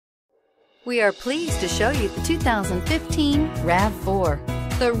We are pleased to show you the 2015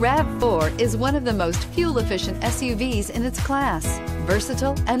 RAV4. The RAV4 is one of the most fuel-efficient SUVs in its class.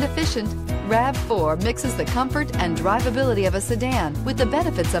 Versatile and efficient, RAV4 mixes the comfort and drivability of a sedan with the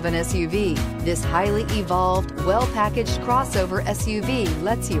benefits of an SUV. This highly evolved, well-packaged crossover SUV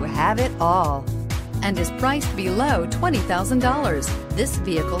lets you have it all and is priced below $20,000. This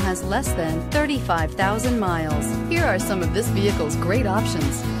vehicle has less than 35,000 miles. Here are some of this vehicle's great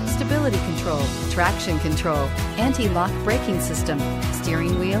options: stability control, traction control, anti-lock braking system,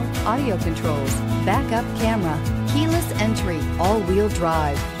 steering wheel audio controls, backup camera, keyless entry, all-wheel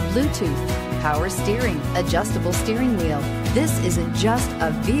drive, Bluetooth, power steering, adjustable steering wheel. This isn't just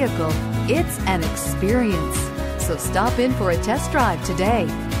a vehicle, it's an experience. So stop in for a test drive today.